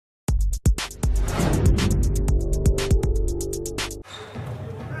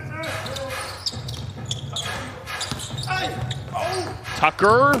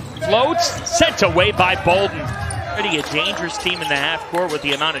Tucker floats, sent away by Bolden. Pretty a dangerous team in the half court with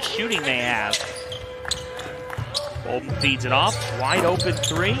the amount of shooting they have. Bolden feeds it off. Wide open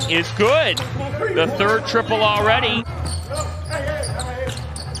three is good. The third triple already.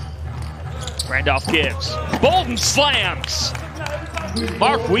 Randolph gives. Bolden slams.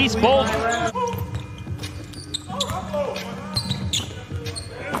 Marques Bolden.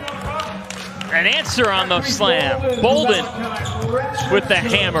 An answer on the slam. Bolden with the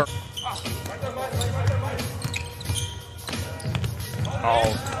hammer.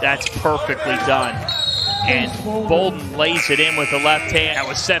 Oh, that's perfectly done. And Bolden lays it in with the left hand. That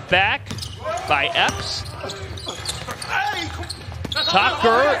was sent back by Epps.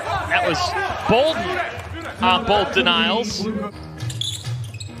 Tucker, that was Bolden on both denials.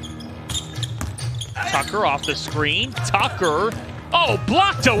 Tucker off the screen. Tucker, oh,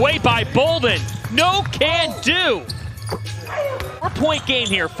 blocked away by Bolden. No can do. 4-point game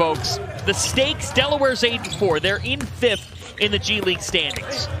here, folks. The stakes, Delaware's 8-4. They're in 5th in the G League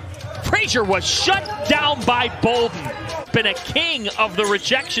standings. Frazier was shut down by Bolden. Been a king of the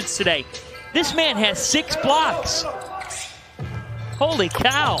rejections today. This man has 6 blocks. Holy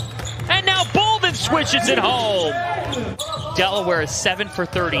cow. And now Bolden switches it home. Delaware is 7 for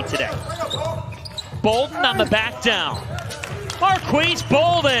 30 today. Bolden on the back down. Marques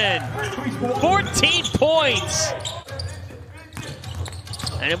Bolden, 14 points.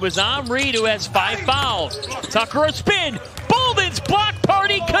 And it was Omri who has 5 fouls. Tucker a spin. Bolden's block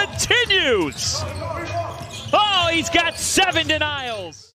party continues. Oh, he's got 7 denials.